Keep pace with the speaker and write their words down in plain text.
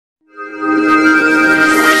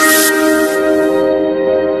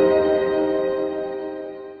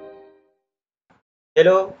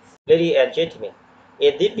Hello, ladies and gentlemen.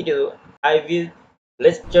 In this video, I will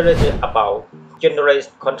lecture about generate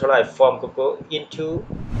control from Google into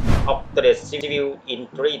Autodesk View in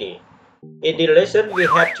 3D. In this lesson, we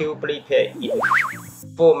have to prepare in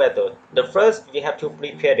 4 methods. The first, we have to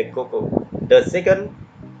prepare the Google. The second,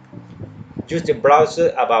 use the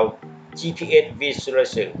browser about GPS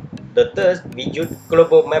visualizer. The third, we use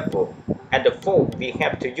global mapper. And the fourth, we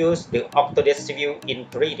have to use the Autodesk View in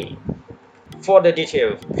 3D. For the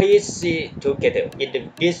details, please see together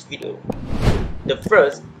in this video. The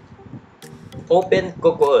first, open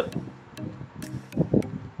Google Earth.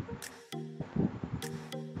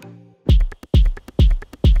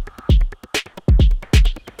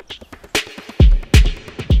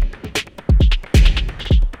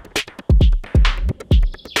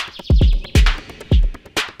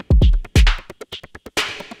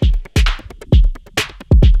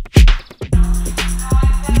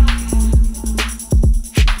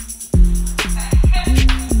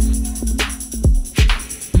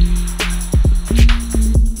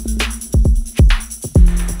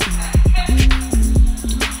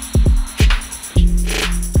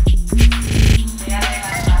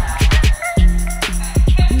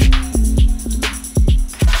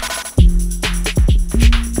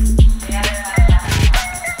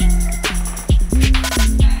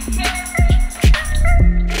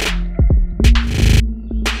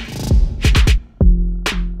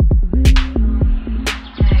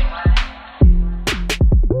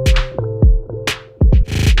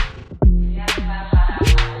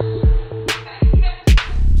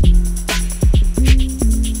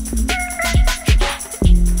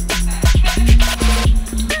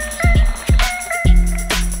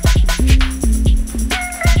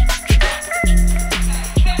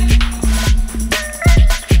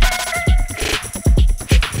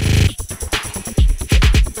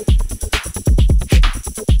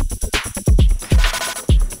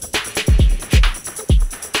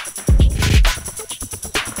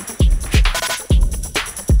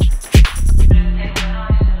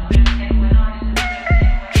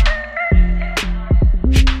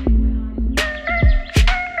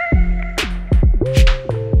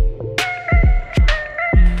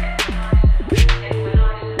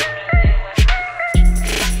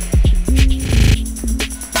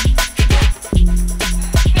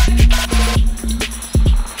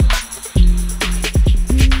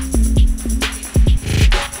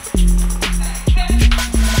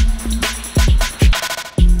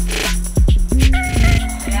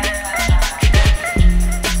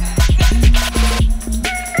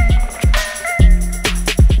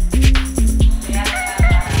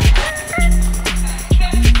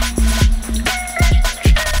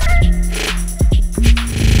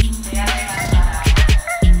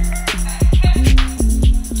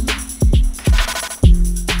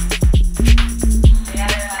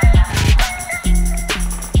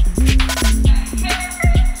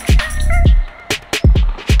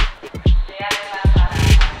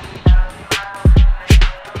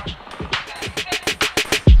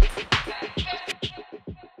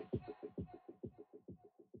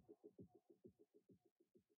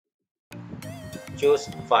 Choose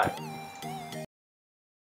file.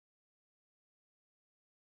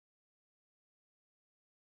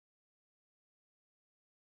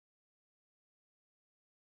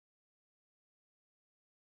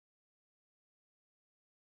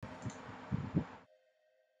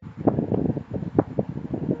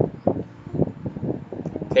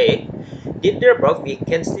 Okay, in the box we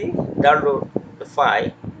can see download the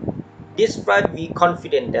file. This file we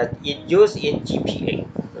confident that it used in GPA,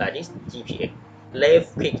 like this GPA.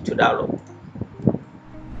 Left click to download.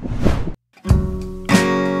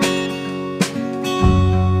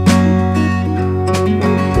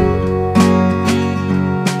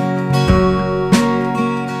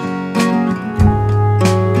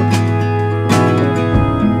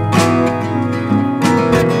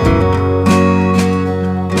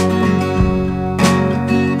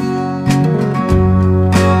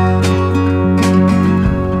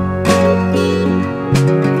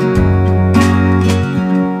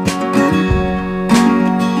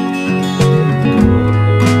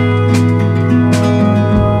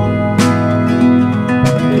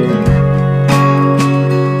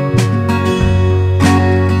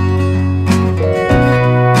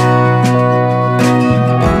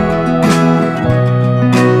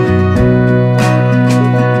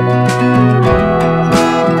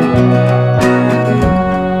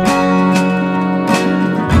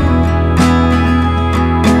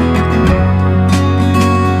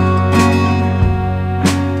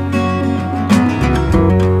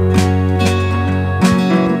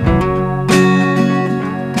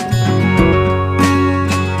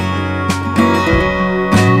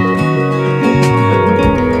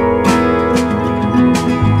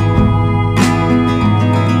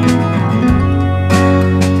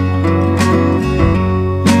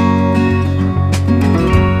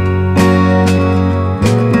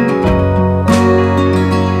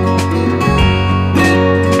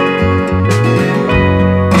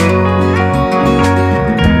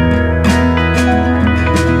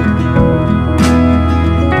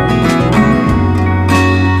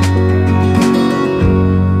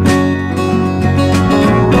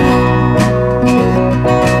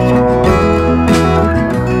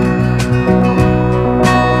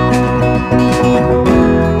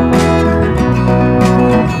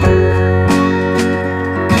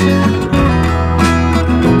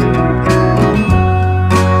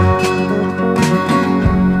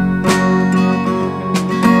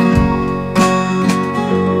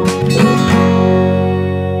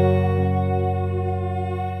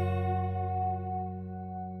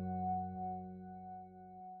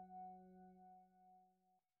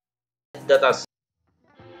 data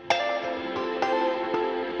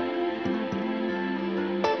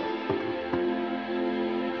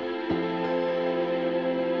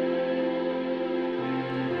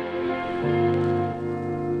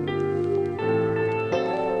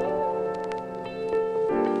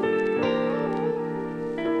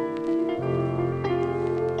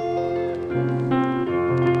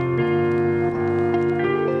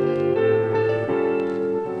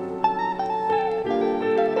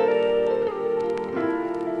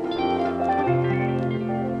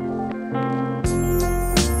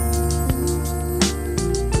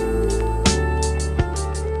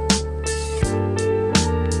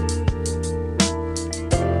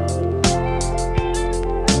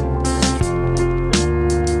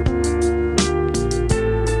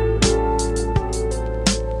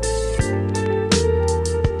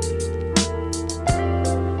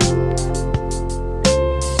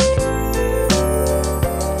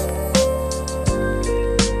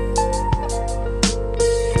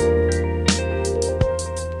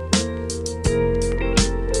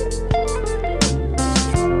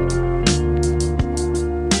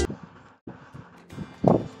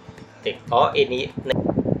or any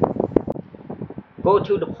go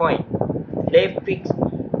to the point left click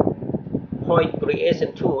point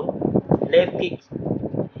creation tool left click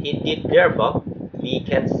edit dialog we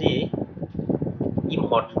can see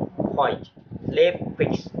import point left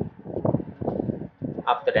click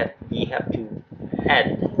after that we have to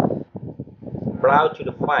add browse to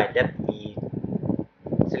the file that we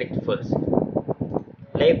select first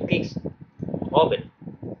left click open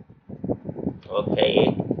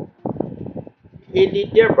okay. In the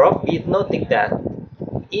dialog, we notice that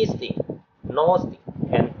easting, northing,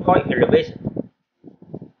 and point elevation.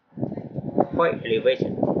 Point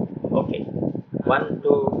elevation. Okay. 1,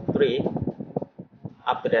 2, 3.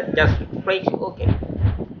 After that, just click OK.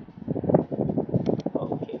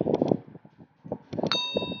 Okay.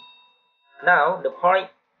 Now the point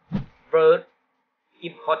word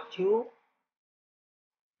import to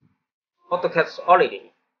AutoCAD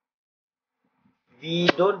already. We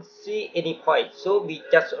don't see any point, so we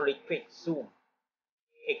just only click zoom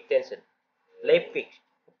extension, left click.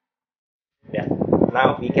 Yeah.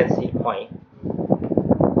 Now we can see point.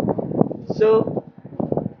 So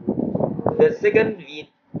the second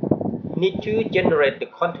we need to generate the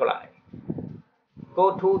contour line.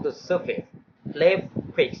 Go to the surface, left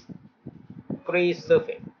click, create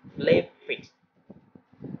surface, left click.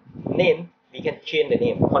 Name we can change the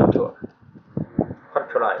name contour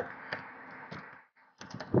line.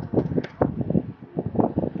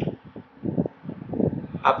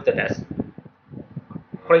 After that,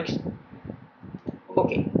 click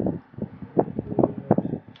OK,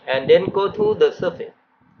 and then go to the surface,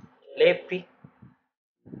 left click.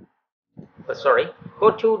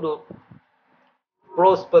 Go to the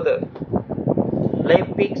close further,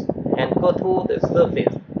 left click, and go to the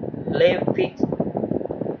surface, left click,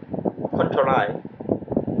 contour line,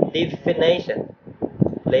 definition,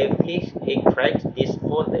 left click, extract this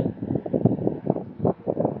folder.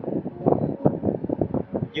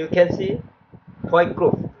 You can see point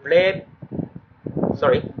group, right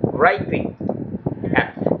click,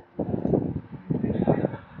 add,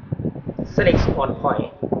 select on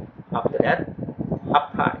point. After that,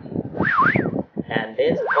 apply, and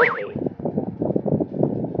then OK.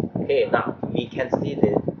 Okay, now we can see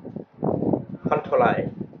the contour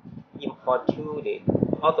line import to the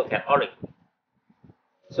AutoCAD already.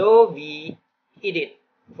 So we edit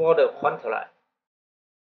for the contour line.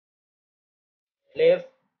 Left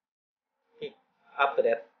click, after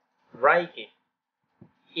that right click,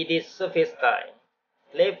 edit surface style,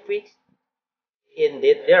 left click. In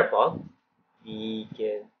this dialog we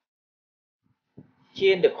can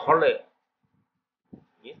change the color.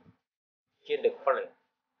 Yes. Change the color.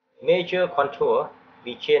 Measure contour,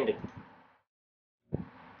 we change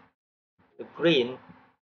the green